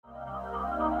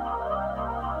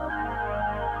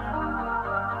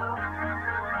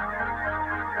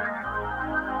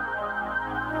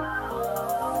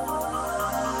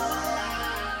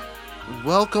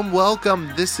Welcome, welcome.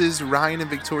 This is Ryan and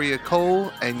Victoria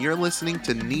Cole, and you're listening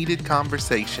to Needed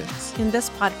Conversations. In this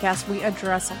podcast, we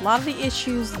address a lot of the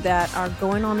issues that are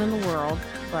going on in the world,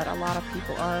 but a lot of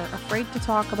people are afraid to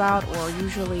talk about or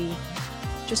usually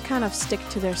just kind of stick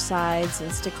to their sides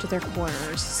and stick to their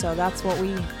corners. So that's what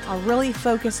we are really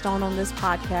focused on this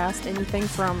podcast. Anything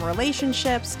from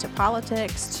relationships to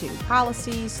politics to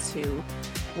policies to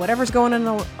whatever's going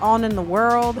on in the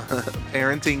world.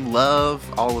 Parenting, love,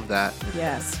 all of that.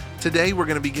 Yes. Today we're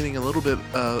going to be getting a little bit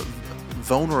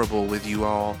vulnerable with you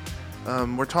all.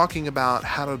 We're talking about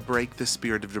how to break the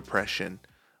spirit of depression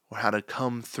or how to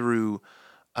come through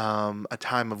a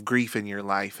time of grief in your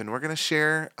life. And we're going to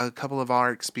share a couple of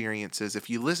our experiences. If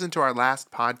you listen to our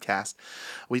last podcast,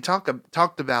 we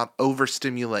talked about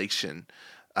overstimulation.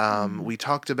 We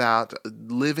talked about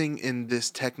living in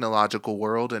this technological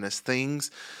world, and as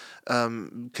things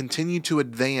continue to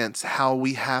advance, how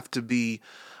we have to be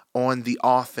on the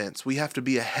offense. We have to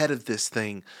be ahead of this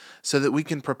thing so that we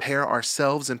can prepare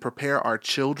ourselves and prepare our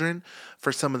children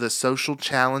for some of the social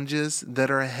challenges that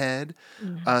are ahead,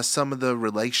 some of the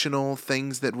relational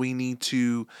things that we need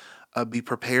to be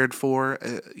prepared for.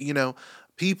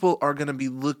 People are going to be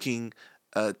looking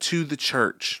to the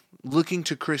church, looking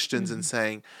to Christians and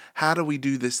saying, how do we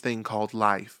do this thing called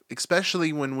life?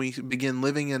 Especially when we begin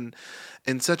living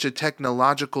in such a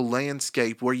technological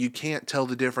landscape where you can't tell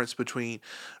the difference between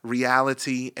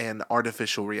reality and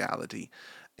artificial reality.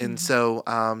 And so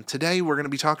today we're going to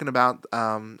be talking about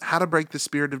how to break the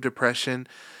spirit of depression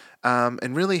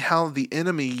and really how the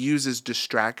enemy uses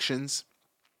distractions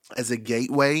as a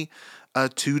gateway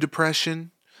to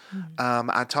depression.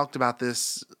 I talked about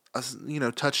this,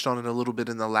 touched on it a little bit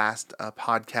in the last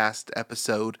podcast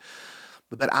episode,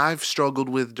 but I've struggled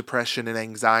with depression and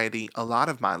anxiety a lot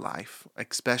of my life,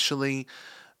 especially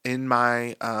in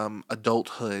my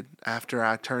adulthood. After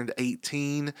I turned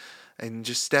 18 and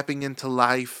just stepping into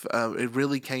life, it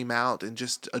really came out, and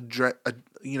just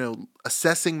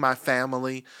assessing my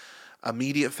family,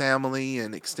 immediate family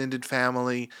and extended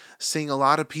family, seeing a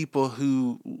lot of people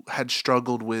who had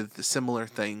struggled with similar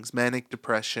things, manic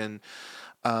depression,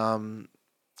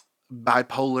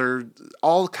 bipolar,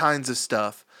 all kinds of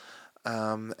stuff.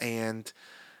 And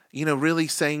really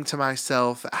saying to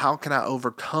myself, how can I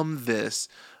overcome this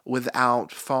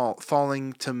without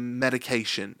falling to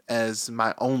medication as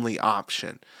my only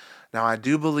option? Now, I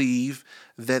do believe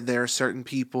that there are certain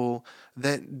people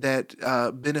that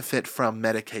benefit from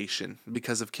medication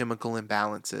because of chemical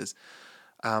imbalances.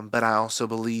 But I also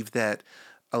believe that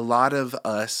a lot of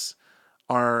us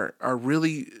are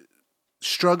really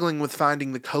struggling with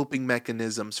finding the coping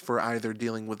mechanisms for either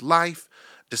dealing with life,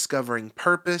 discovering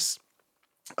purpose,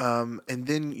 and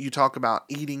then you talk about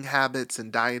eating habits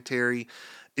and dietary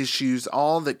issues,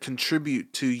 all that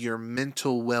contribute to your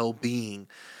mental well-being.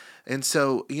 And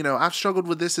so, I've struggled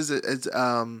with this as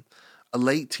a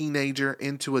late teenager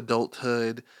into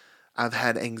adulthood. I've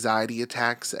had anxiety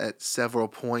attacks at several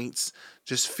points,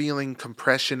 just feeling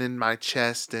compression in my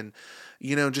chest and,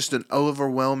 just an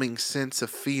overwhelming sense of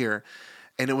fear.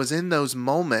 And it was in those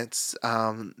moments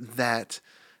that,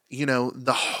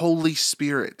 the Holy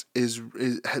Spirit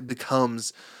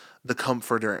becomes the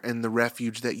comforter and the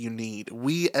refuge that you need.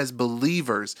 We as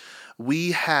believers,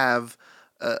 we have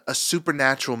a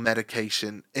supernatural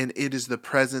medication, and it is the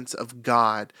presence of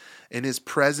God. In His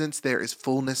presence, there is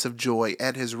fullness of joy.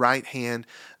 At His right hand,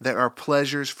 there are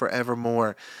pleasures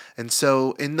forevermore. And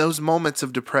so in those moments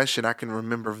of depression, I can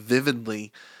remember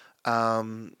vividly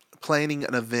planning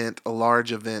an event, a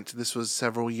large event. This was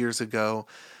several years ago,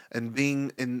 and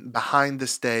being behind the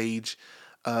stage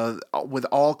with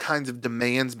all kinds of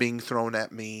demands being thrown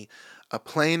at me,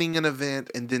 planning an event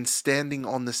and then standing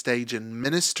on the stage and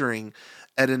ministering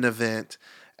at an event,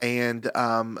 and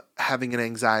having an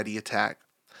anxiety attack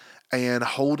and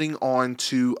holding on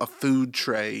to a food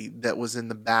tray that was in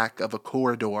the back of a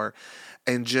corridor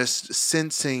and just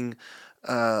sensing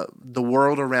the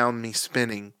world around me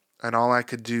spinning. And all I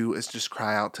could do is just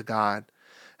cry out to God.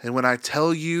 And when I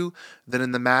tell you that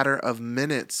in the matter of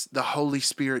minutes, the Holy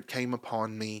Spirit came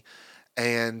upon me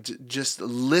and just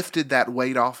lifted that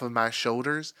weight off of my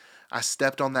shoulders, I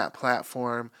stepped on that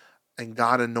platform and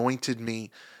God anointed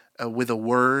me with a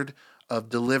word of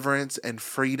deliverance and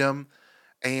freedom.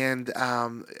 And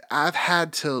I've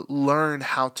had to learn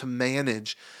how to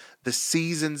manage the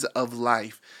seasons of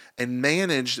life and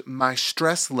manage my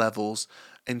stress levels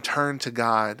and turn to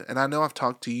God. And I know I've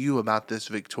talked to you about this,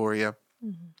 Victoria,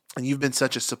 and you've been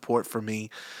such a support for me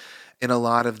in a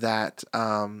lot of that,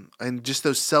 and just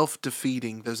those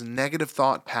self-defeating, those negative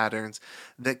thought patterns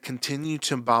that continue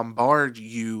to bombard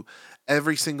you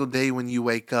every single day when you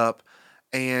wake up,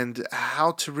 and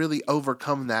how to really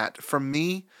overcome that. For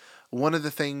me, one of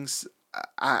the things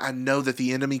I know that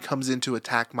the enemy comes in to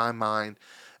attack my mind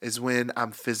is when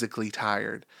I'm physically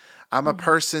tired. I'm a Mhm.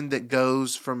 person that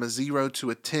goes from a 0 to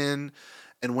a 10.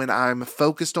 And when I'm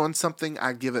focused on something,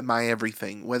 I give it my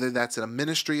everything, whether that's a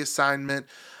ministry assignment,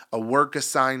 a work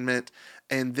assignment.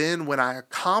 And then when I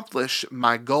accomplish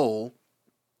my goal,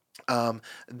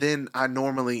 then I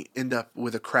normally end up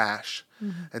with a crash.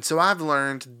 Mhm. And so I've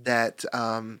learned that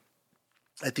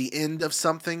at the end of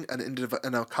something, an end of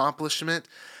an accomplishment,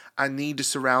 I need to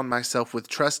surround myself with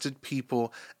trusted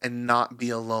people and not be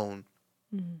alone.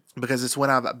 Mhm. Because it's when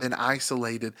I've been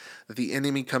isolated that the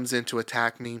enemy comes in to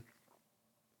attack me.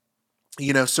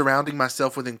 Surrounding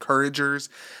myself with encouragers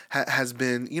has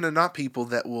been, not people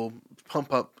that will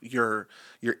pump up your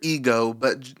ego,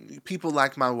 but people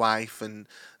like my wife and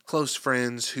close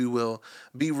friends who will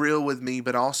be real with me,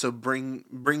 but also bring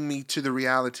me to the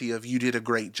reality of you did a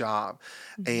great job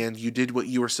Mhm. and you did what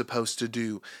you were supposed to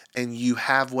do and you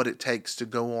have what it takes to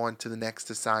go on to the next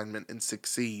assignment and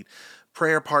succeed.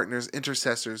 Prayer partners,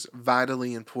 intercessors,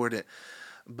 vitally important.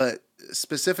 But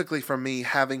specifically for me,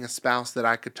 having a spouse that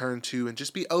I could turn to and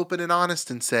just be open and honest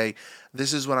and say,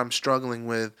 this is what I'm struggling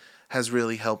with, has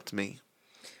really helped me.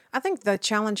 I think the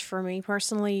challenge for me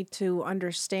personally to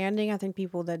understanding, I think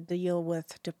people that deal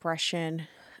with depression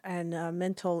and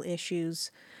mental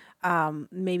issues,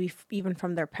 maybe even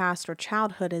from their past or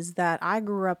childhood, is that I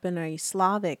grew up in a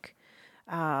Slavic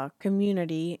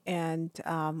community, and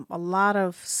a lot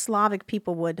of Slavic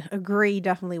people would agree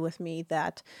definitely with me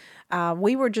that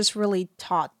we were just really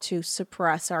taught to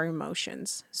suppress our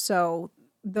emotions. So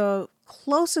the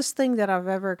closest thing that I've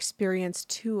ever experienced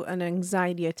to an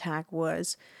anxiety attack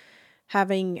was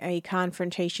having a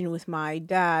confrontation with my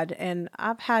dad. And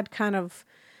I've had kind of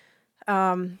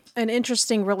an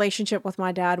interesting relationship with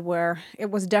my dad where it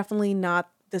was definitely not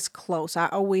this close. I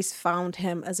always found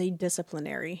him as a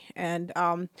disciplinary, and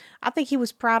I think he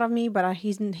was proud of me, but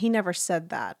he never said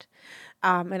that.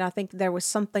 And I think there was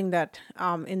something that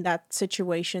in that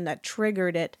situation that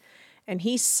triggered it, and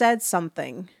he said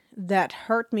something that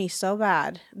hurt me so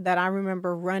bad that I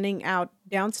remember running out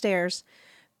downstairs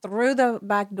through the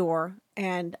back door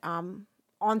and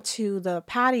onto the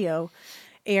patio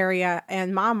area,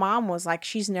 and my mom was like,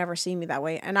 she's never seen me that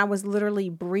way, and I was literally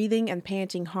breathing and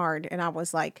panting hard, and I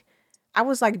was like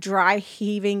dry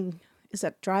heaving. Is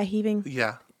that dry heaving?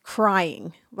 Yeah.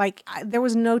 Crying. Like there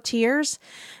was no tears,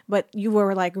 but you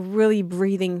were like really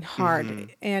breathing hard. Hmm.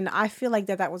 And I feel like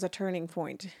that was a turning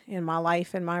point in my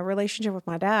life and my relationship with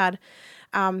my dad.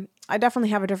 I definitely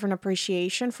have a different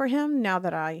appreciation for him now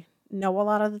that I know a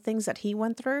lot of the things that he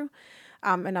went through.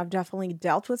 And I've definitely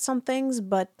dealt with some things,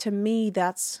 but to me,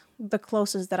 that's the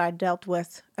closest that I dealt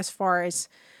with as far as,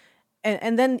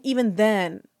 and then even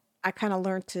then, I kind of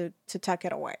learned to tuck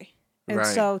it away. And Right.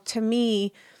 so to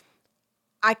me,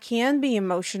 I can be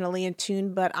emotionally in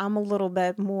tune, but I'm a little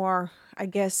bit more, I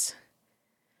guess,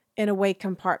 in a way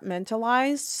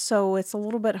compartmentalized. So it's a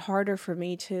little bit harder for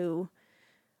me to,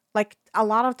 like, a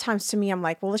lot of times to me, I'm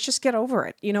like, well, let's just get over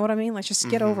it. You know what I mean? Let's just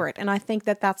get Hmm. over it. And I think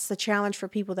that that's the challenge for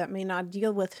people that may not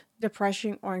deal with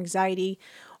depression or anxiety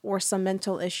or some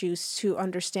mental issues, to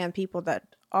understand people that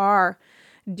are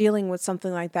dealing with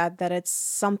something like that, that it's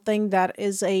something that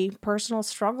is a personal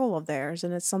struggle of theirs,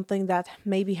 and it's something that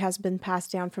maybe has been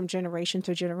passed down from generation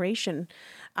to generation,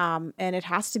 and it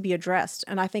has to be addressed.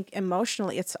 And I think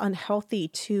emotionally it's unhealthy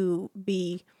to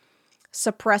be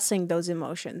suppressing those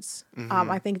emotions. I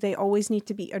Hmm. think they always need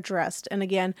to be addressed. And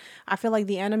again, I feel like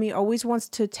the enemy always wants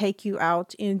to take you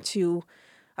out into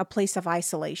a place of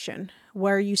isolation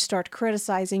where you start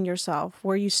criticizing yourself,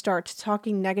 where you start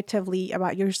talking negatively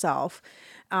about yourself.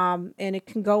 And it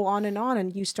can go on,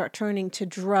 and you start turning to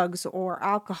drugs or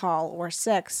alcohol or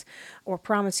sex or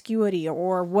promiscuity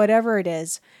or whatever it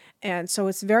is. And so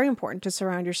it's very important to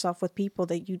surround yourself with people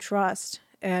that you trust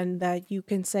and that you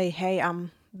can say, hey,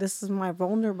 this is my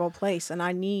vulnerable place and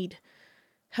I need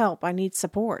help. I need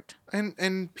support.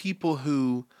 And people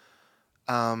who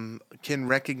can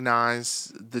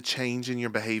recognize the change in your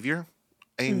behavior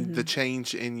and the Hmm.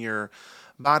 change in your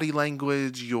body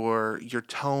language, your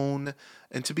tone,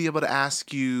 and to be able to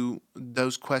ask you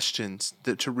those questions,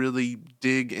 that to really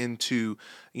dig into,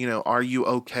 are you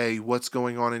okay? What's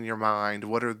going on in your mind?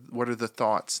 What are the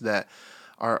thoughts that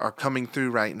are coming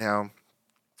through right now,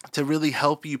 to really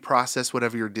help you process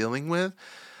whatever you're dealing with.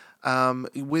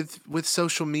 With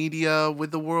social media, with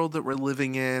the world that we're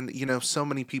living in, so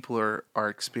many people are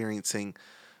experiencing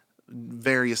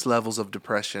various levels of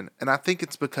depression. And I think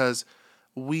it's because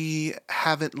we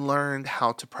haven't learned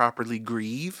how to properly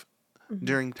grieve Hmm.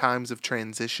 during times of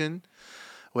transition.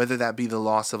 whether that be the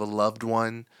loss of a loved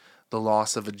one, the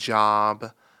loss of a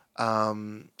job,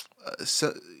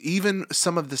 so even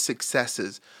some of the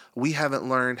successes, we haven't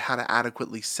learned how to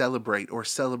adequately celebrate or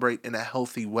celebrate in a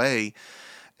healthy way.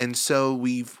 And so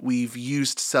we've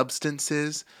used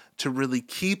substances to really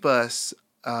keep us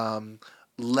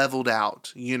leveled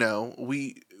out.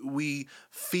 We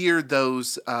fear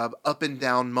those up and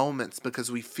down moments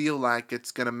because we feel like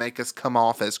it's going to make us come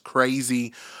off as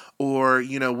crazy, or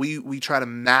we try to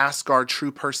mask our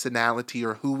true personality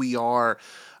or who we are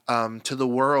to the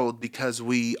world because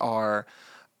we are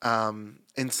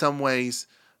in some ways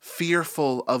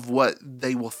fearful of what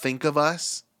they will think of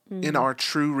us in Mm-hmm. our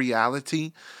true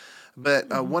reality. But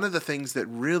Mm-hmm. one of the things that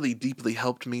really deeply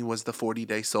helped me was the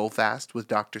 40-day soul fast with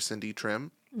Dr. Cindy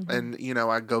Trim. Mm-hmm. And,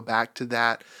 I go back to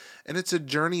that. And it's a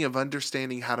journey of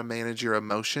understanding how to manage your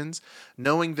emotions,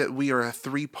 knowing that we are a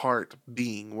three-part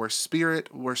being. We're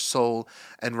spirit, we're soul,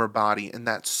 and we're body. And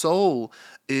that soul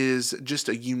is just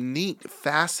a unique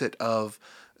facet of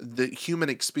the human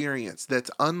experience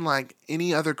that's unlike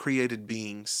any other created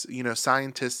beings.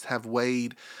 Scientists have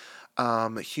weighed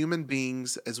human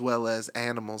beings as well as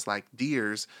animals like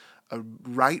deers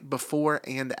right before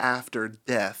and after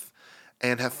death,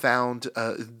 and have found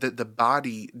that the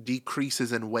body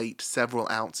decreases in weight several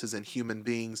ounces in human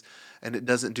beings, and it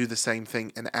doesn't do the same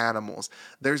thing in animals.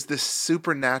 There's this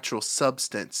supernatural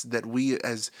substance that we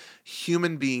as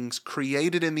human beings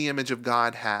created in the image of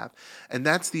God have, and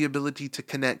that's the ability to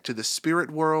connect to the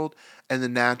spirit world and the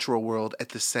natural world at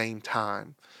the same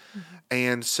time. Mm-hmm.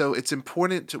 And so it's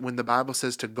important when the Bible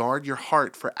says to guard your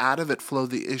heart, for out of it flow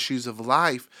the issues of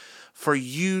life, for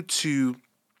you to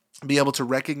be able to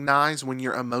recognize when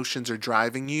your emotions are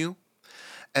driving you,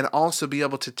 and also be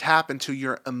able to tap into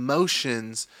your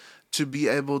emotions to be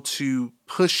able to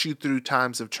push you through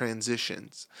times of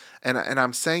transitions. And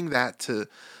I'm saying that to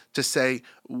say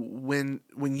when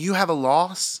you have a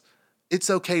loss, it's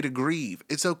okay to grieve.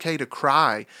 It's okay to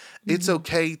cry. It's Mm-hmm.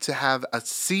 okay to have a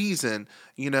season.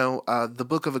 The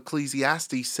book of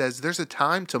Ecclesiastes says there's a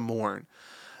time to mourn.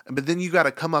 But then you got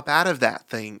to come up out of that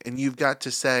thing, and you've got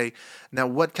to say, now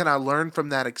what can I learn from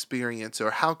that experience, or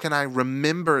how can I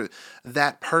remember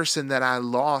that person that I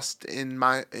lost in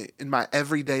my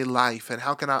everyday life, and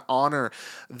how can I honor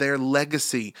their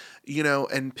legacy,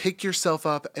 and pick yourself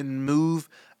up and move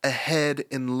ahead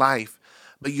in life.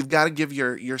 But you've got to give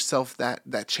yourself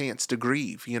that chance to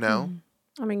grieve. Mm-hmm.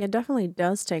 I mean, it definitely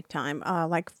does take time.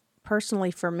 Like personally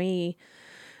for me,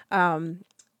 um,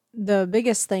 the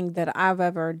biggest thing that I've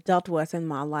ever dealt with in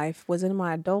my life was in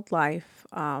my adult life,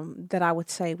 that I would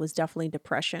say was definitely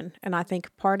depression. And I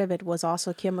think part of it was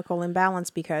also chemical imbalance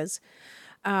because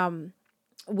um,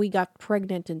 we got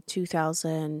pregnant in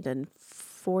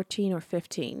 2014 or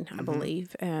 15, I Hmm.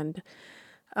 believe. And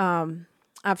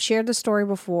I've shared the story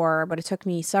before, but it took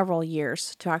me several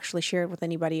years to actually share it with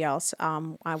anybody else.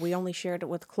 We only shared it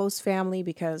with close family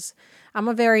because I'm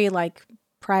a very like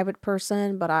private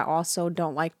person, but I also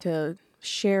don't like to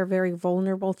share very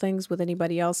vulnerable things with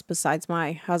anybody else besides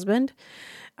my husband.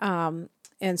 And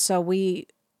so we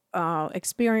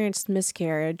experienced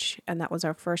miscarriage, and that was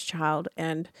our first child.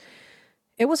 And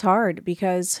it was hard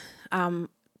because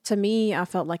to me, I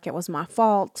felt like it was my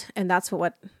fault, and that's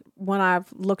what when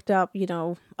I've looked up,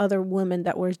 other women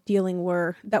that were dealing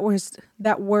with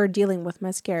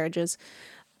miscarriages,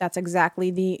 that's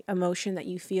exactly the emotion that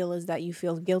you feel is that you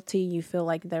feel guilty. You feel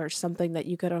like there's something that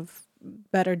you could have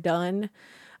better done.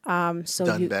 So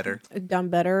Done you better. done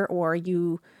better, or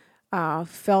you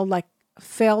felt like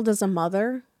failed as a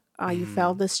mother. You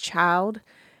failed Mm. this child,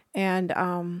 and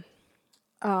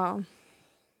uh,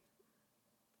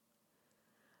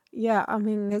 yeah, I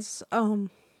mean it's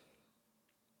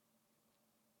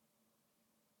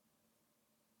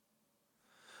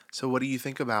So what do you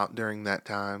think about during that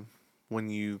time when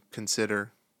you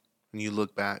consider, when you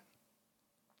look back?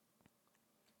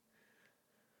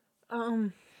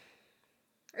 um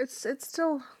it's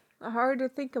still hard to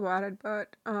think about it,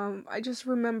 but I just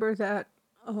remember that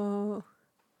uh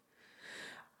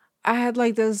I had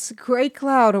like this gray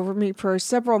cloud over me for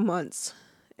several months,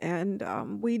 and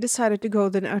we decided to go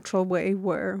the natural way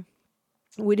where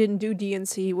we didn't do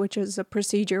DNC, which is a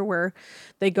procedure where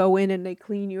they go in and they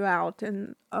clean you out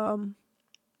and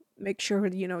make sure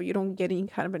you don't get any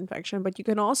kind of infection. But you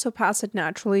can also pass it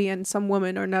naturally, and some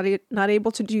women are not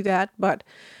able to do that. But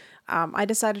I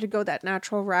decided to go that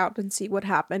natural route and see what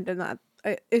happened, and that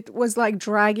it was like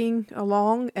dragging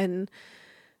along, and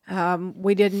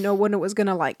we didn't know when it was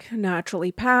gonna like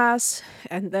naturally pass,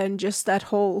 and then just that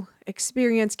whole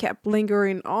experience kept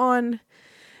lingering on,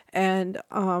 and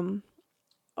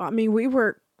I mean we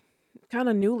were kind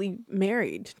of newly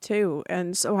married too.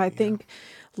 And so I Yeah. think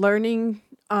learning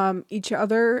each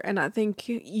other, and I think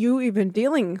you even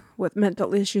dealing with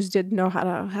mental issues didn't know how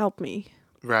to help me.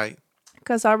 Right.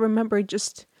 Because I remember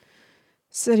just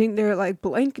sitting there like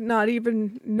blank, not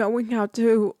even knowing how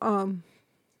to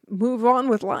move on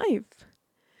with life.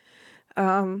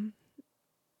 Um,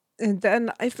 and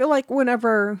then I feel like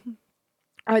whenever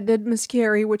I did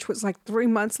miscarry, which was like 3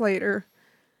 months later,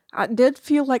 I did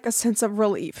feel like a sense of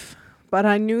relief. But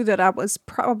I knew that I was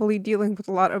probably dealing with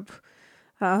a lot of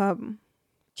um,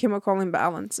 chemical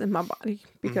imbalance in my body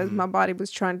because Mm-hmm. my body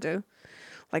was trying to,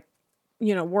 like,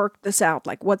 work this out.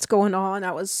 Like, what's going on?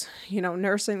 I was,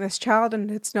 nursing this child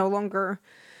and it's no longer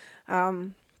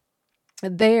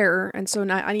there. And so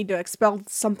now I need to expel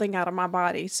something out of my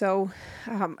body. So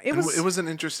it And it was, was an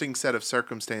interesting set of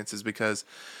circumstances because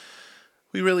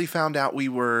we really found out we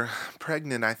were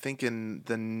pregnant, I think, in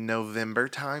the November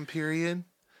time period.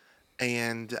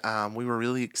 And we were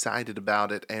really excited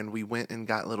about it. And we went and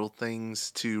got little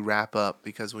things to wrap up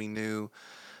because we knew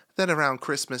that around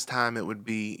Christmas time it would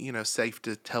be, safe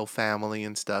to tell family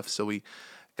and stuff. So we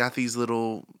got these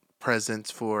little presents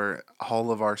for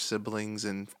all of our siblings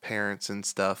and parents and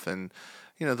stuff. And,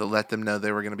 to let them know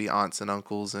they were going to be aunts and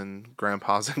uncles and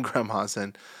grandpas and grandmas.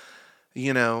 And,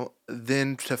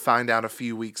 then to find out a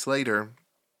few weeks later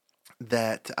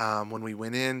that when we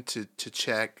went in to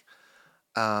check,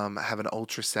 have an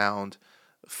ultrasound,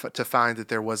 to find that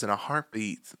there wasn't a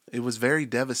heartbeat, it was very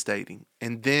devastating.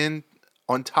 And then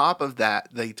on top of that,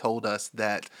 they told us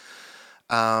that,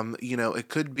 it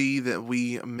could be that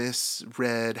we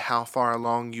misread how far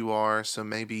along you are. So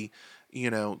maybe,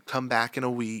 come back in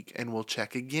a week and we'll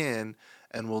check again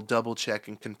and we'll double check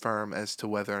and confirm as to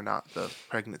whether or not the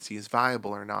pregnancy is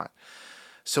viable or not.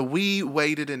 So we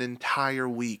waited an entire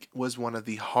week. It was one of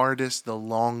the hardest, the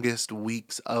longest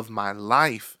weeks of my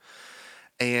life.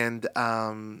 And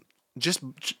just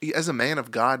as a man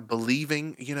of God,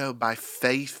 believing, by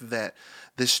faith that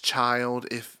this child,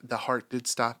 if the heart did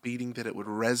stop beating, that it would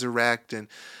resurrect, and,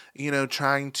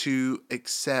 trying to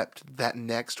accept that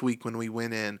next week when we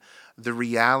went in, the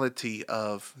reality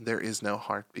of there is no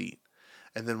heartbeat.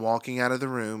 And then walking out of the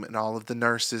room and all of the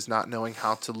nurses not knowing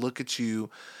how to look at you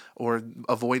or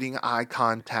avoiding eye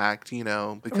contact, or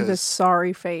this because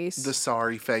sorry face. the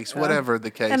sorry face, Uh, whatever the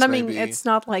and case I may mean, be. it's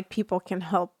not like people can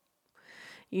help,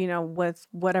 with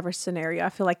whatever scenario. I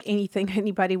feel like anything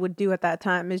anybody would do at that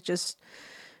time is just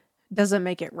doesn't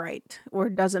make it right or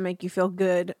doesn't make you feel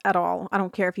good at all. I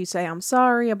don't care if you say I'm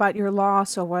sorry about your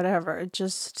loss or whatever. It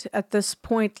just at this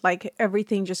point, like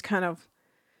everything just kind of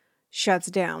shuts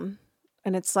down.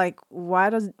 And it's like, why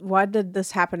did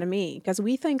this happen to me? Because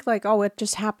we think like, oh, it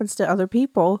just happens to other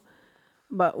people,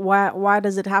 but why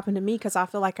does it happen to me? Because I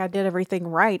feel like I did everything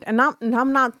right, and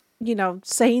I'm not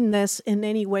saying this in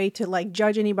any way to like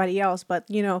judge anybody else, but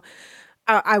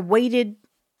I waited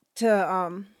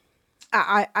to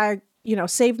I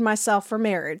saved myself for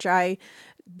marriage. I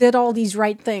did all these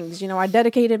right things. I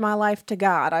dedicated my life to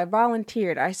God. I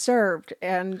volunteered. I served,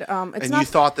 and it's And you not.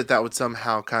 thought that that would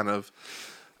somehow kind of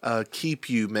keep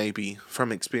you maybe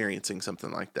from experiencing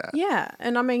something like that. Yeah,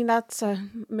 and I mean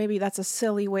maybe that's a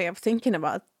silly way of thinking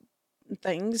about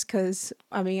things because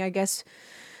I mean I guess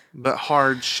But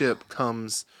hardship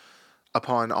comes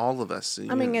upon all of us.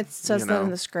 I mean, it You says that in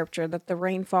know, the scripture that the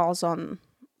rain falls on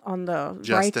the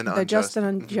right, just and the just unjust.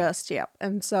 and Mhm. unjust. Yep.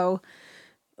 And so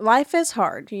life is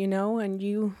hard, and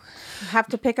you have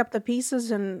to pick up the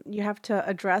pieces and you have to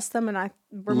address them. And I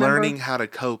remember, Learning how to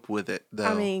cope with it, I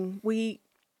though. mean,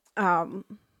 um,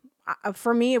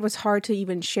 for me, it was hard to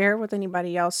even share with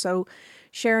anybody else. So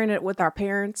sharing it with our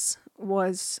parents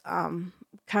was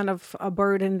kind of a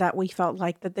burden that we felt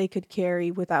like that they could carry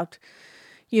without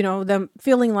them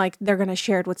feeling like they're going to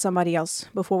share it with somebody else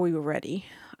before we were ready.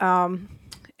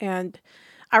 And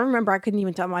I remember I couldn't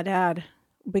even tell my dad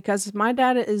because my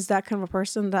dad is that kind of a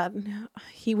person that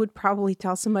he would probably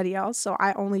tell somebody else. So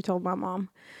I only told my mom,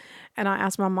 and I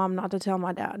asked my mom not to tell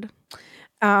my dad.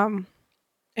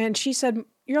 And she said,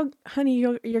 honey,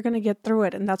 you're gonna get through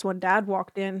it." And that's when Dad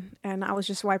walked in, and I was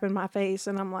just wiping my face,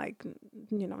 and I'm like,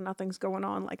 nothing's going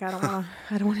on. Like I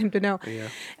don't want him to know. Yeah.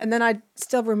 And then I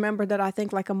still remember that I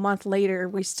think like a month later,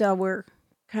 we still were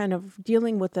kind of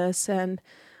dealing with this, and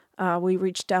we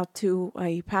reached out to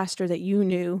a pastor that you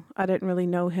knew. I didn't really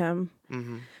know him,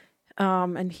 Hmm.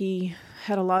 and he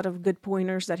had a lot of good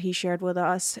pointers that he shared with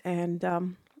us,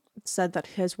 and said that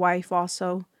his wife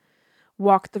also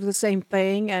walked through the same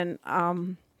thing, and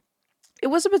it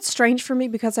was a bit strange for me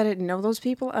because I didn't know those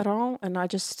people at all, and I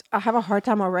have a hard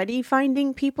time already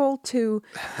finding people to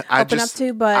I open up just,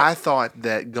 to. But I thought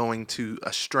that going to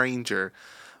a stranger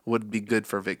would be good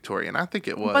for Victoria, and I think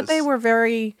it But they was. were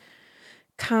very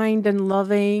kind and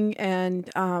loving and,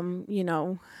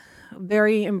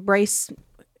 very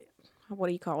what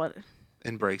do you call it?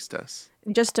 Embraced us.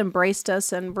 Just embraced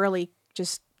us and really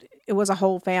just, it was a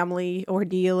whole family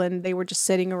ordeal and they were just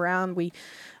sitting around. I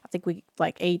think we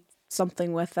like ate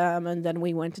something with them and then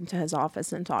we went into his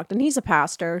office and talked. And he's a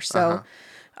pastor, so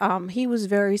Uh-huh. he was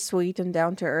very sweet and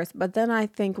down to earth. But then I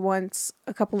think once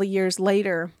a couple of years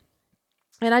later,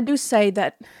 and I do say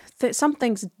that some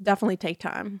things definitely take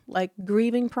time, like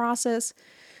grieving process.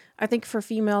 I think for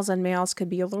females and males could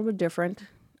be a little bit different,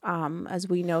 as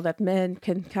we know that men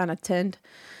can kind of tend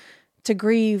to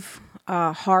grieve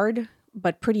hard,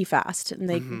 but pretty fast, and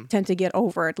they Mm-hmm. tend to get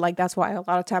over it. Like that's why a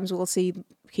lot of times we'll see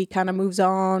he kind of moves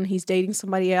on, he's dating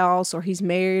somebody else, or he's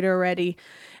married already.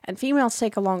 And females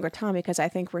take a longer time because I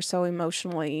think we're so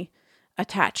emotionally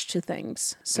attached to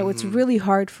things. So it's Mm-hmm. really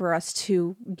hard for us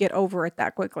to get over it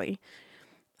that quickly.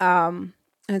 And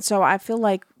so I feel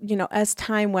like, as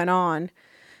time went on,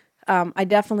 I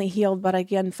definitely healed. But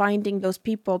again, finding those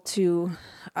people to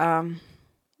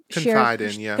Confide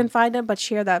in you. confide in, but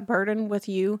share that burden with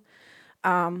you,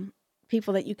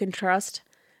 people that you can trust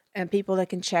and people that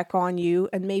can check on you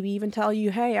and maybe even tell you,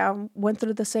 hey, I went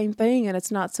through the same thing and it's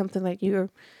not something that you're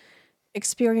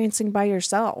experiencing by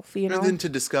yourself, you And know? then to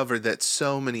discover that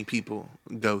so many people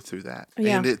go through that,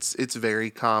 Yeah. and it's very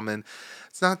common.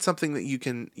 It's not something that you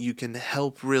can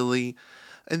help really,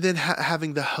 and then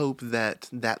having the hope that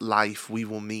that life we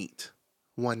will meet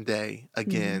one day Hmm.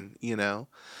 again,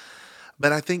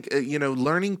 But I think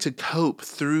learning to cope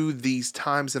through these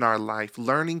times in our life,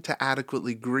 learning to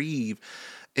adequately grieve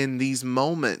in these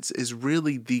moments is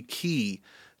really the key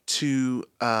to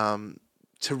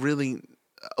really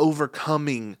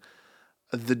overcoming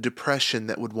the depression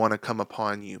that would want to come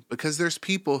upon you, because there's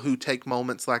people who take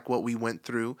moments like what we went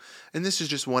through, and this is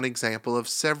just one example of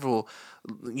several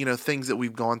things that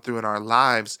we've gone through in our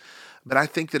lives. But I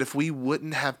think that if we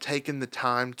wouldn't have taken the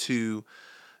time to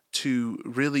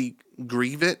really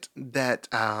grieve it, that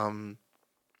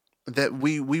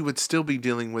we would still be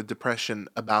dealing with depression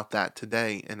about that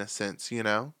today, in a sense.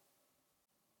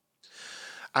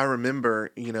 I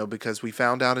remember, because we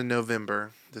found out in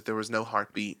November that there was no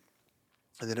heartbeat.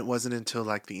 And then it wasn't until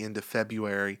like the end of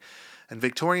February. And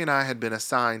Victoria and I had been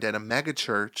assigned at a mega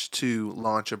church to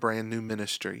launch a brand new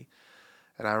ministry.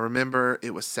 And I remember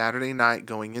it was Saturday night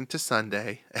going into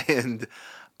Sunday. And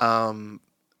um,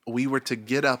 we were to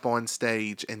get up on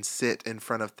stage and sit in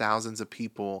front of thousands of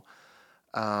people,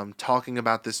 talking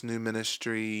about this new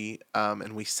ministry.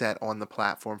 And we sat on the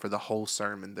platform for the whole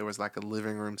sermon. There was like a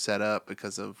living room set up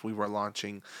because of we were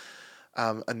launching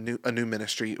a new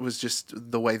ministry. It was just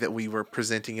the way that we were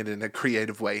presenting it in a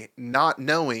creative way, not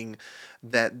knowing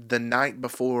that the night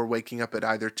before, waking up at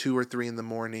either 2 or 3 in the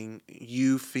morning,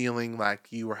 you feeling like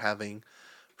you were having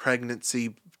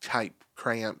pregnancy type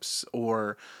cramps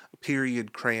or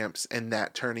period cramps, and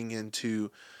that turning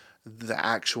into the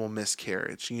actual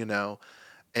miscarriage.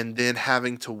 And then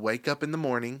having to wake up in the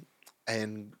morning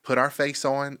and put our face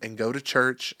on and go to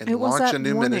church and It was launch that a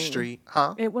new morning. ministry.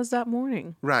 Huh? It was that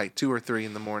morning. Right, 2 or 3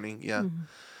 in the morning, yeah. Mhm.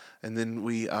 And then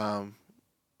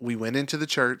we went into the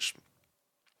church,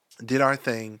 did our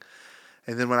thing,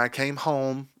 and then when I came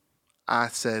home, I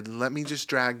said, "Let me just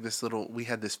drag this little." We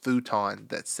had this futon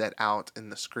that set out in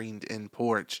the screened-in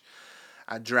porch.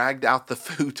 I dragged out the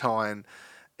futon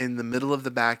in the middle of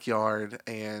the backyard,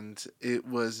 and it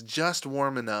was just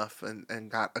warm enough,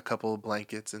 and got a couple of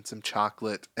blankets and some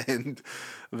chocolate, and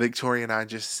Victoria and I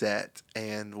just sat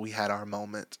and we had our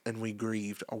moment and we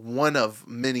grieved, one of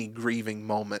many grieving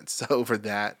moments over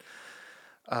that,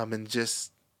 and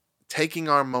just taking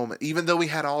our moment, even though we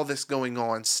had all this going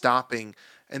on, stopping.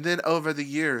 And then over the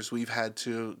years we've had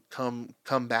to come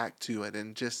back to it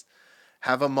and just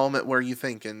have a moment where you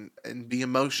think and be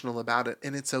emotional about it,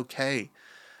 and it's okay.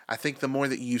 I think the more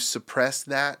that you suppress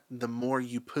that, the more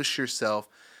you push yourself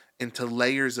into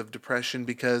layers of depression,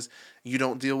 because you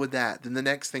don't deal with that. Then the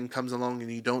next thing comes along and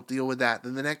you don't deal with that.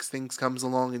 Then the next thing comes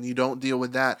along and you don't deal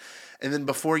with that. And then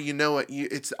before you know it,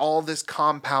 it's all this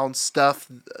compound stuff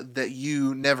that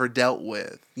you never dealt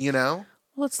with.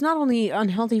 Well, it's not only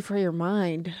unhealthy for your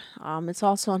mind, it's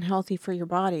also unhealthy for your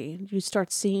body. You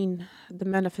start seeing the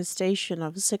manifestation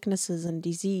of sicknesses and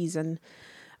disease. And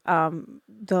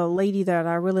the lady that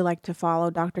I really like to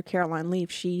follow, Dr. Caroline Leaf,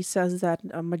 she says that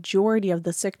a majority of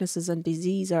the sicknesses and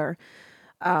disease are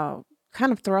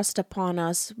kind of thrust upon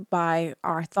us by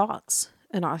our thoughts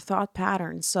and our thought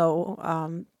patterns.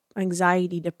 So,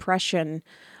 anxiety, depression,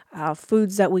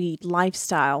 foods that we eat,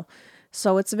 lifestyle.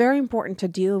 So it's very important to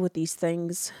deal with these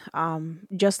things,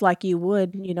 just like you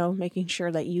would, making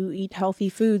sure that you eat healthy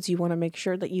foods. You want to make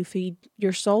sure that you feed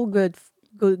your soul good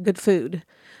food,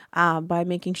 by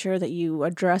making sure that you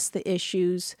address the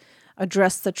issues,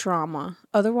 address the trauma.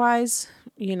 Otherwise,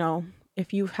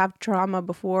 if you have trauma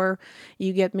before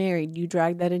you get married, you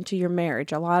drag that into your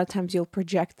marriage. A lot of times you'll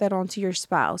project that onto your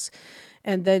spouse,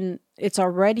 and then it's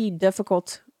already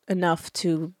difficult enough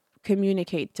to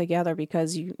communicate together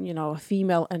because a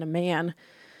female and a man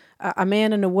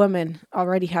and a woman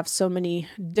already have so many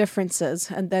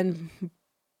differences, and then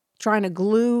trying to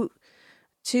glue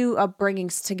two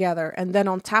upbringings together, and then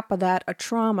on top of that a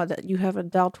trauma that you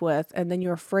haven't dealt with, and then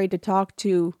you're afraid to talk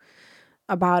to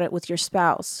about it with your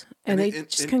spouse, and And they it, and,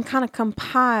 just and can kind of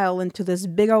compile into this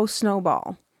big old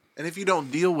snowball. and if you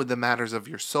don't deal with the matters of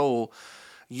your soul,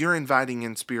 you're inviting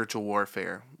in spiritual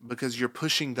warfare because you're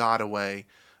pushing God away,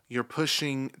 you're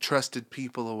pushing trusted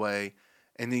people away,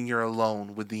 and then you're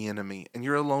alone with the enemy, and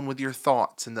you're alone with your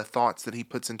thoughts and the thoughts that he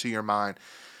puts into your mind.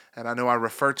 And I know I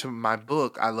refer to my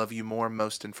book, I Love You More,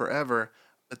 Most, and Forever,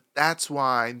 but that's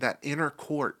why that inner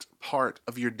court part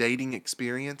of your dating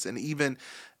experience and even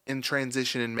in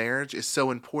transition in marriage is so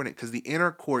important, because the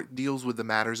inner court deals with the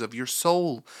matters of your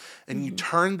soul. And you Hmm.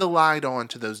 turn the light on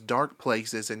to those dark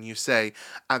places and you say,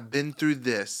 I've been through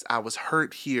this. I was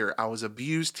hurt here. I was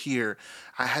abused here.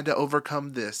 I had to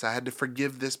overcome this. I had to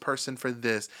forgive this person for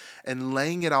this. And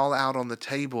laying it all out on the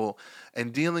table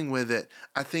and dealing with it,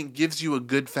 I think gives you a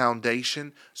good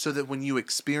foundation so that when you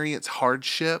experience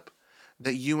hardship,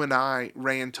 that you and I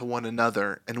ran to one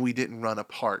another and we didn't run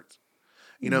apart.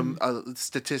 Hmm.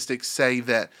 Statistics say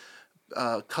that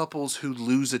couples who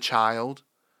lose a child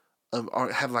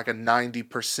have like a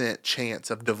 90%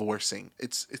 chance of divorcing.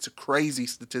 It's a crazy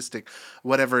statistic,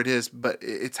 whatever it is, but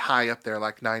it's high up there,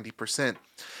 like 90%.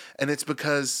 And it's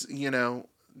because,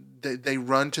 they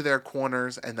run to their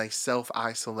corners and they self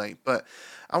isolate. But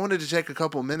I wanted to take a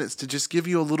couple minutes to just give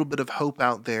you a little bit of hope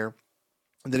out there,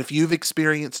 that if you've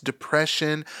experienced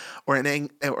depression or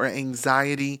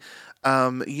anxiety,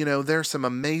 there's some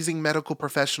amazing medical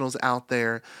professionals out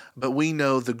there, but we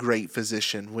know the great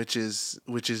physician, which is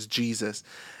Jesus.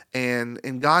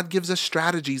 And God gives us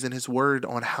strategies in his word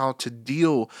on how to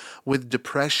deal with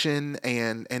depression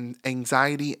and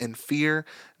anxiety and fear.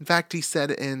 In fact, he said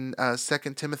in 2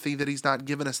 Timothy that he's not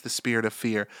given us the spirit of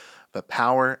fear, but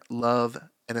power, love,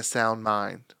 and a sound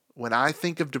mind. When I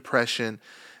think of depression,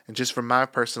 and just from my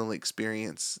personal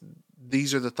experience,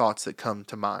 these are the thoughts that come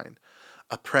to mind: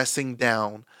 a pressing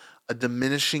down, a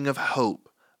diminishing of hope,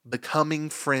 becoming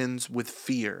friends with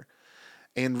fear.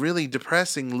 And really,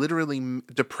 depression literally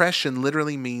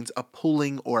means a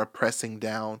pulling or a pressing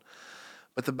down.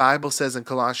 But the Bible says in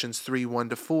Colossians 3 1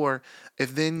 to 4,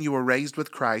 if then you were raised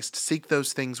with Christ, seek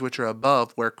those things which are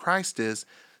above, where Christ is,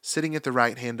 sitting at the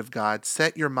right hand of God.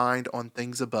 Set your mind on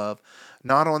things above,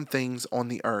 not on things on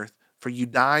the earth. For you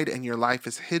died, and your life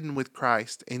is hidden with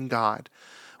Christ in God.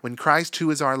 When Christ,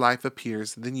 who is our life,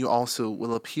 appears, then you also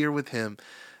will appear with him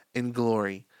in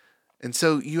glory. And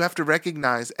so you have to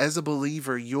recognize, as a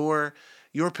believer, your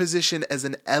position as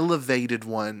an elevated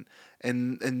one.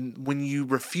 And when you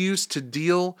refuse to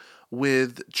deal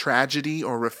with tragedy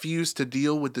or refuse to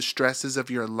deal with the stresses of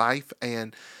your life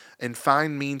and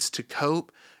find means to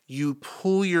cope, you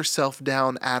pull yourself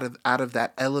down out of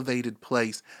that elevated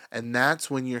place, and that's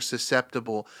when you're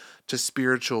susceptible to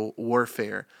spiritual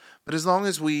warfare. But as long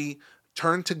as we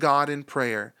turn to God in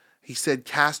prayer, he said,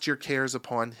 cast your cares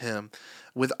upon him.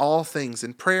 With all things,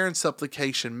 in prayer and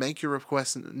supplication, make your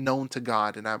requests known to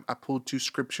God. And I pulled two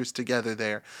scriptures together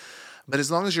there. But as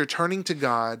long as you're turning to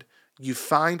God, you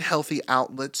find healthy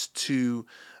outlets to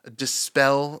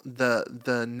dispel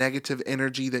the negative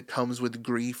energy that comes with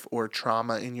grief or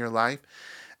trauma in your life.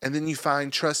 And then you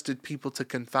find trusted people to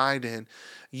confide in.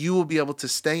 You will be able to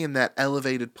stay in that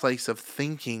elevated place of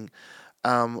thinking,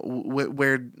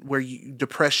 where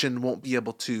depression won't be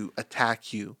able to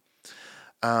attack you.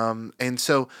 And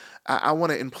so I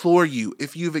want to implore you,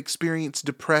 if you've experienced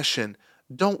depression,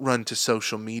 don't run to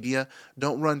social media,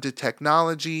 don't run to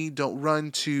technology, don't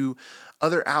run to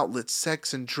other outlets,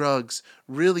 sex and drugs.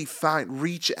 Really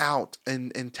reach out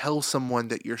and tell someone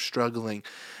that you're struggling,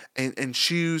 and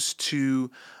choose to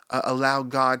allow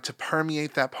God to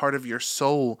permeate that part of your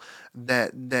soul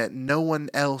that no one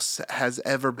else has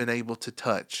ever been able to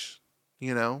touch.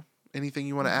 Anything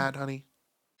you want to Hmm. add, honey?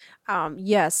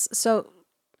 Yes. So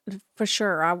for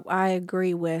sure, I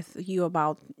agree with you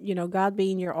about God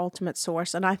being your ultimate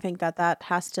source, and I think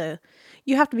that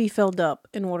you have to be filled up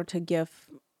in order to give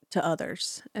to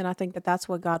others. And I think that that's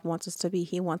what God wants us to be.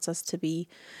 He wants us to be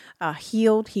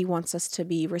healed. He wants us to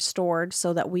be restored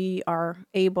so that we are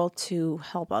able to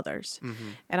help others. Mm-hmm.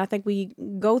 And I think we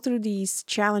go through these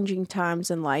challenging times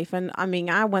in life. And I mean,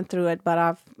 I went through it, but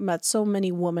I've met so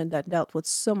many women that dealt with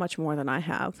so much more than I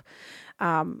have.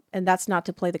 And that's not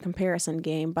to play the comparison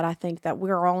game, but I think that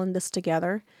we're all in this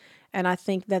together. And I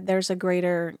think that there's a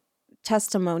greater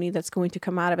testimony that's going to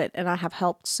come out of it. And I have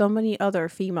helped so many other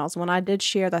females. When I did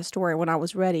share that story when I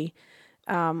was ready,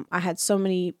 I had so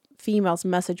many females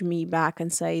message me back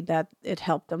and say that it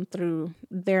helped them through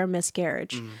their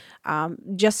miscarriage,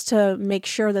 just to make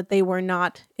sure that they were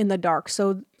not in the dark.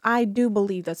 So I do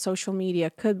believe that social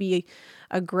media could be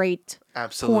a great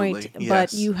Absolutely. point, Yes.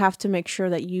 but you have to make sure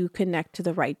that you connect to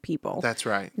the right people. That's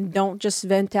right. Don't just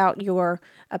vent out your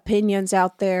opinions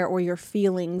out there or your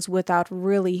feelings without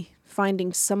really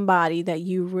finding somebody that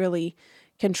you really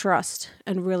can trust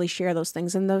and really share those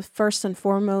things. And the first and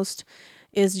foremost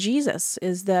is Jesus,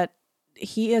 is that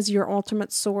he is your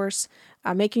ultimate source,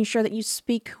 making sure that you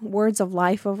speak words of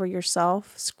life over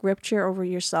yourself, scripture over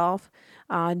yourself.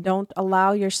 Don't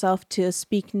allow yourself to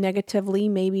speak negatively.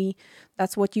 Maybe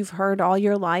that's what you've heard all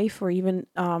your life, or even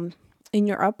in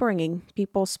your upbringing.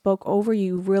 People spoke over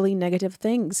you really negative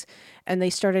things, and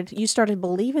you started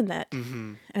believing that,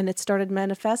 and it started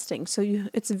manifesting. So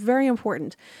it's very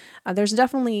important. There's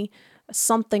definitely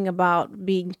something about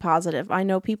being positive. I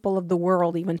know people of the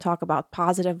world even talk about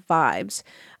positive vibes,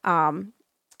 and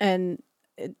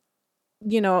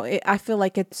I feel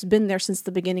like it's been there since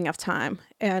the beginning of time,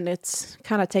 and it's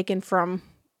kind of taken from,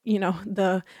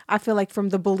 I feel like from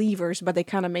the believers, but they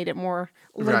kind of made it a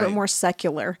little bit more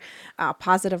secular,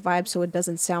 positive vibes, so it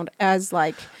doesn't sound as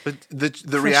like. But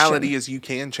the reality is, you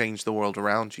can change the world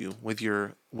around you with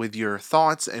your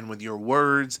thoughts and with your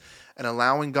words, and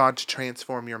allowing God to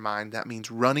transform your mind. That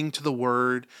means running to the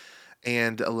Word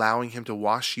and allowing Him to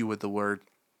wash you with the Word.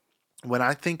 When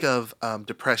I think of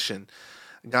depression,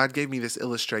 God gave me this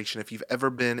illustration. If you've ever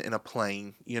been in a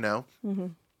plane,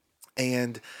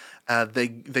 and they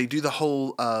do the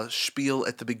whole spiel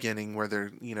at the beginning where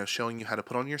they're showing you how to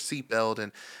put on your seatbelt,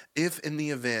 and if in the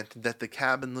event that the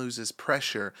cabin loses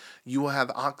pressure, you will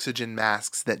have oxygen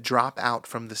masks that drop out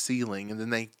from the ceiling, and then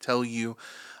they tell you,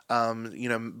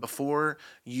 before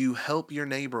you help your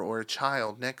neighbor or a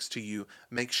child next to you,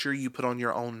 make sure you put on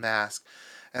your own mask.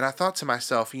 And I thought to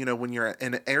myself, when you're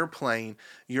in an airplane,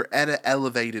 you're at an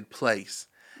elevated place,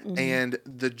 and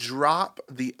the drop,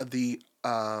 the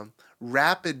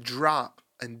rapid drop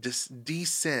and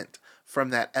descent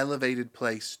from that elevated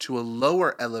place to a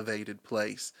lower elevated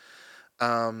place,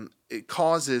 it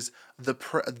causes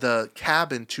the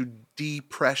cabin to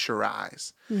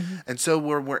depressurize. And so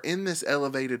we're in this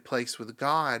elevated place with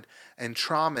God, and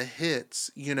trauma hits,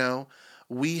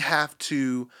 we have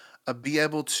to be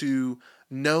able to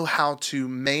know how to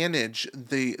manage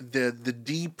the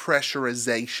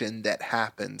depressurization that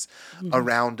happens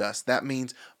around us. That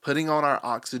means putting on our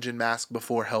oxygen mask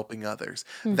before helping others.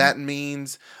 That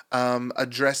means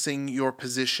addressing your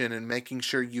position and making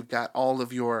sure you've got all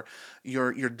of your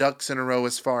ducks in a row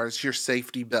as far as your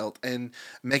safety belt, and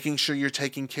making sure you're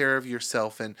taking care of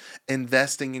yourself and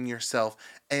investing in yourself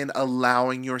and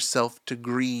allowing yourself to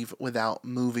grieve without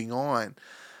moving on.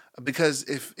 Because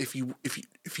if you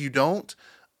don't,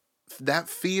 that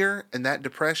fear and that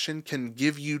depression can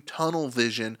give you tunnel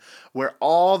vision, where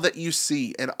all that you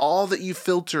see and all that you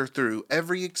filter through,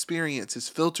 every experience is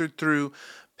filtered through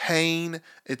pain,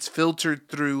 it's filtered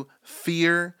through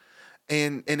fear,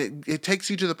 and it takes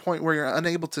you to the point where you're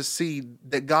unable to see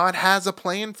that God has a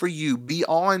plan for you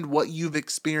beyond what you've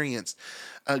experienced.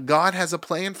 God has a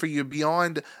plan for you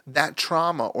beyond that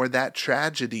trauma or that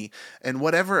tragedy, and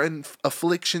whatever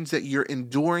afflictions that you're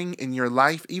enduring in your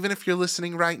life. Even if you're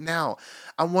listening right now,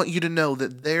 I want you to know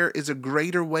that there is a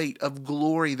greater weight of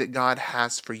glory that God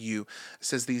has for you. It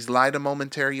says these light and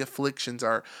momentary afflictions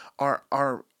are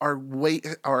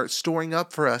storing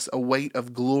up for us a weight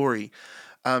of glory.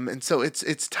 And so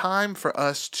it's time for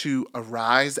us to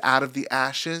arise out of the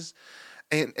ashes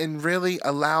and really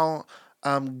allow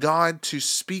God to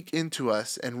speak into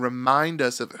us and remind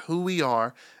us of who we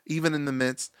are, even in the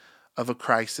midst of a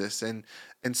crisis. And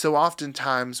so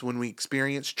oftentimes when we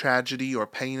experience tragedy or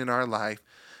pain in our life,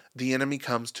 the enemy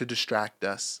comes to distract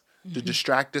us,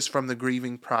 from the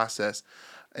grieving process.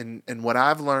 And what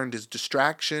I've learned is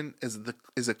distraction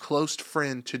is a close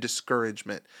friend to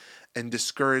discouragement. And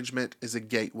discouragement is a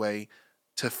gateway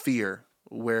to fear,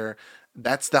 where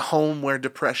that's the home where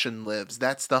depression lives.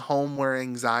 That's the home where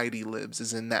anxiety lives,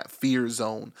 is in that fear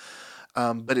zone.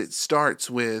 But it starts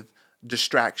with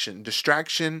distraction.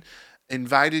 Distraction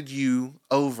invited you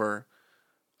over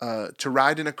to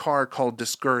ride in a car called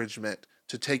discouragement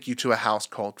to take you to a house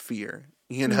called fear.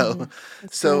 Mm-hmm.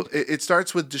 That's So good. it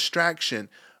starts with distraction.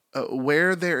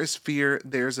 Where there is fear,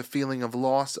 there's a feeling of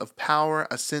loss of power,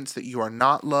 a sense that you are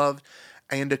not loved,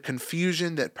 and a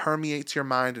confusion that permeates your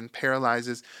mind and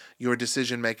paralyzes your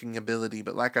decision making ability.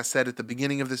 But like I said at the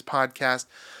beginning of this podcast,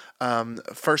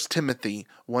 1 Timothy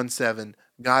 1:7,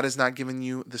 God has not given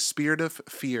you the spirit of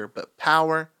fear, but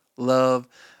power, love,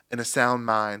 and a sound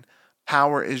mind.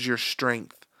 Power is your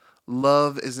strength.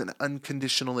 Love is an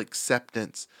unconditional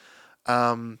acceptance.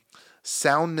 Um,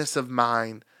 Soundness of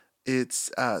mind,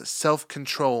 it's self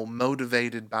control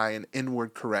motivated by an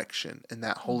inward correction, and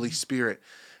that Holy Mm-hmm. Spirit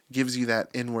gives you that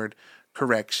inward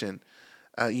correction.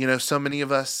 So many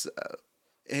of us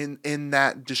in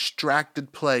that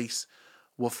distracted place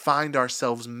will find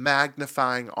ourselves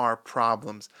magnifying our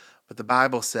problems. But the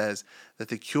Bible says that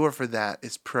the cure for that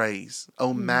is praise.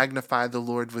 Oh, Mm-hmm. magnify the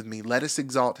Lord with me. Let us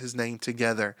exalt his name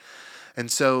together. And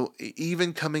so,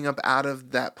 even coming up out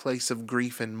of that place of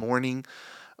grief and mourning,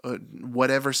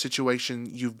 whatever situation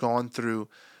you've gone through,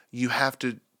 you have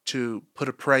to put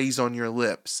a praise on your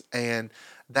lips, and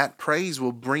that praise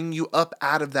will bring you up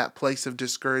out of that place of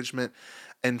discouragement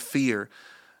and fear.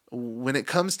 When it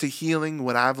comes to healing,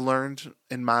 what I've learned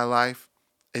in my life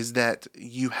is that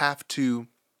you have to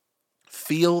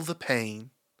feel the pain,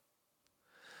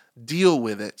 deal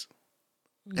with it,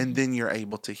 and Mm-hmm. then you're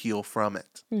able to heal from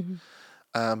it.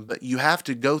 Mm-hmm. But you have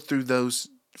to go through those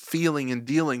feeling and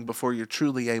dealing before you're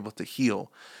truly able to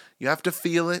heal. You have to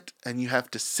feel it, and you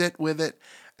have to sit with it,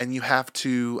 and you have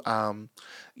to,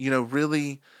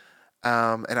 really.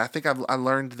 And I think I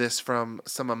learned this from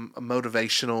some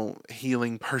motivational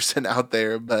healing person out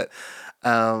there, but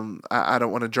I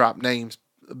don't want to drop names.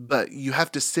 But you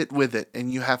have to sit with it,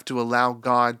 and you have to allow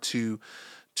God to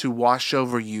wash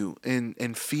over you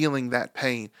in feeling that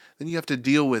pain. Then you have to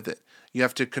deal with it. You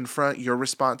have to confront your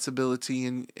responsibility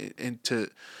and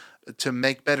to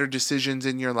make better decisions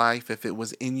in your life if it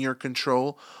was in your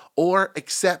control, or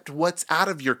accept what's out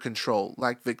of your control,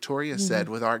 like Victoria Mm-hmm. said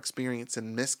with our experience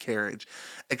in miscarriage,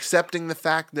 accepting the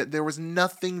fact that there was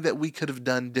nothing that we could have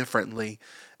done differently,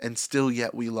 and still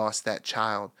yet we lost that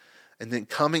child. And then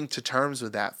coming to terms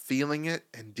with that, feeling it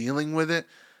and dealing with it,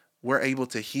 we're able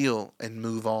to heal and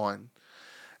move on.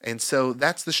 And so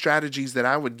that's the strategies that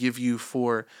I would give you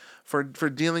for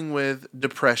dealing with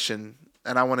depression.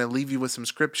 And I want to leave you with some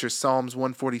scripture. Psalms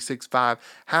 146:5.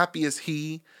 Happy is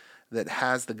he that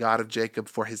has the God of Jacob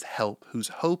for his help, whose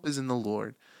hope is in the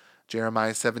Lord.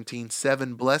 Jeremiah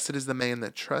 17:7. Blessed is the man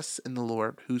that trusts in the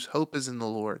Lord, whose hope is in the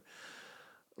Lord.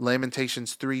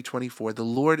 Lamentations 3:24. The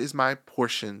Lord is my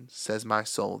portion, says my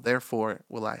soul. Therefore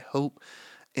will I hope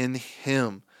in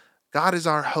him. God is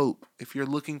our hope. If you're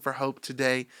looking for hope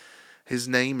today, his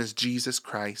name is Jesus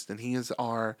Christ, and he is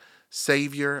our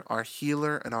Savior, our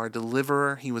healer, and our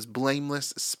deliverer. He was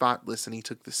blameless, spotless, and he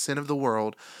took the sin of the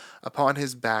world upon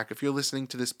his back. If you're listening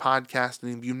to this podcast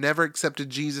and you never accepted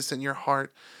Jesus in your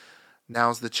heart,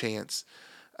 now's the chance.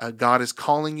 God is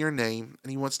calling your name,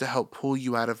 and he wants to help pull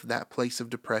you out of that place of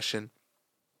depression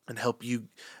and help you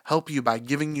by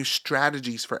giving you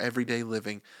strategies for everyday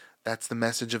living. That's the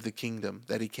message of the kingdom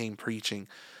that he came preaching.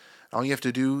 All you have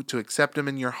to do to accept him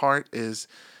in your heart is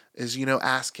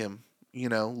ask him,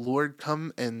 Lord,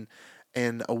 come and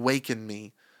awaken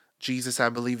me. Jesus, I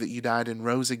believe that you died and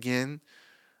rose again.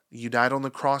 You died on the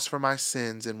cross for my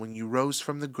sins, and when you rose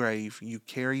from the grave, you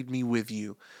carried me with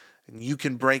you. And you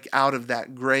can break out of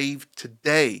that grave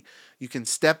today. You can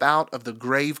step out of the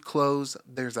grave clothes.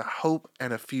 There's a hope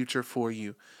and a future for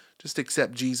you. Just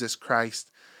accept Jesus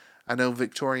Christ. I know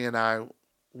Victoria and I,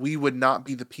 we would not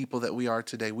be the people that we are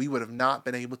today. We would have not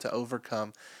been able to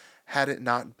overcome had it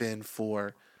not been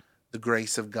for the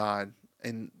grace of God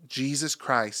and Jesus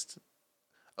Christ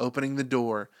opening the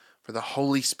door for the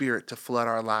Holy Spirit to flood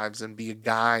our lives and be a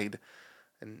guide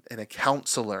and a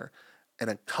counselor and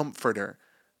a comforter,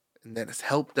 and that has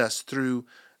helped us through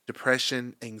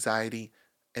depression, anxiety,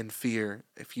 and fear.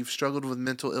 If you've struggled with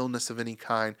mental illness of any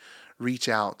kind, reach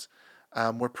out.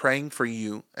 We're praying for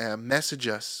you. Message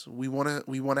us. We want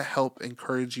to help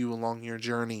encourage you along your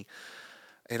journey.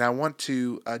 And I want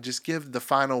to just give the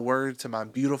final word to my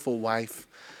beautiful wife,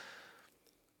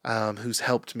 who's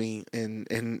helped me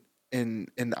in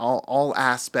all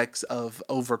aspects of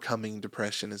overcoming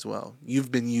depression as well.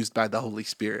 You've been used by the Holy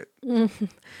Spirit. Mhm.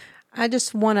 I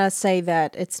just want to say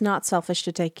that it's not selfish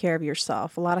to take care of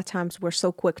yourself. A lot of times we're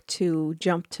so quick to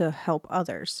jump to help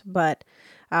others, but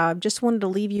Just wanted to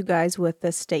leave you guys with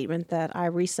this statement that I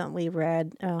recently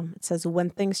read. It says, when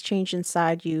things change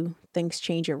inside you, things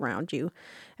change around you.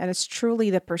 And it's truly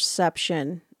the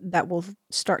perception that will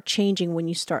start changing when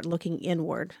you start looking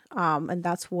inward. And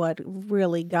that's what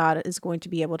really God is going to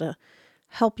be able to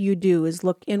help you do, is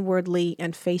look inwardly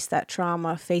and face that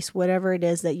trauma, face whatever it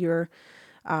is that you're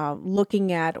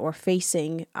looking at or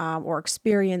facing or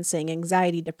experiencing,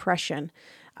 anxiety, depression.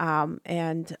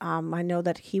 And I know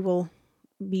that He will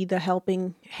be the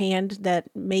helping hand that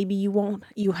maybe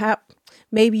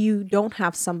maybe you don't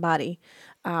have somebody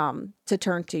to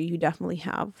turn to. You definitely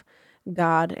have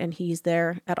God, and He's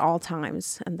there at all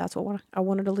times. And that's what I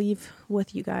wanted to leave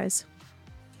with you guys.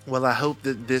 Well, I hope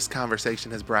that this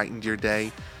conversation has brightened your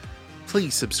day.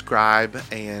 Please subscribe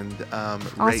and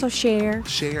Also share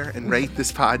and rate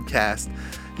this podcast.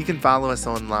 You can follow us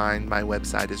online. My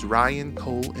website is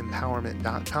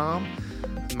ryancoleempowerment.com.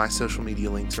 My social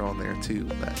media links are on there too.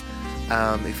 But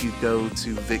if you go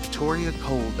to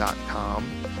victoriacole.com,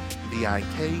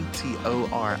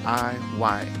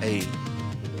 VIKTORIYA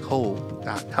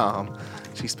Cole.com.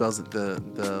 She spells it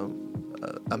the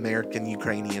American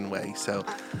Ukrainian way. So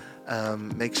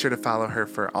make sure to follow her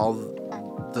for all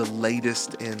the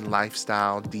latest in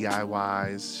lifestyle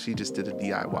DIYs. She just did a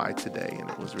DIY today and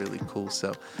it was really cool.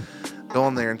 So go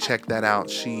on there and check that out.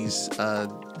 She's,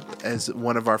 as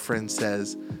one of our friends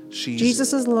says, she's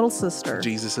Jesus' little sister.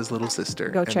 Jesus' little sister.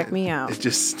 Go check me out. It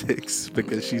just sticks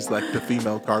because she's like the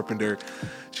female carpenter.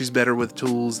 She's better with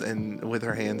tools and with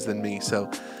her hands than me.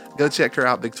 So go check her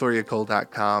out,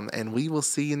 victoriacole.com, and we will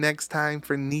see you next time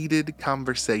for Needed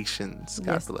Conversations.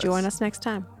 God bless. Join us next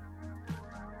time.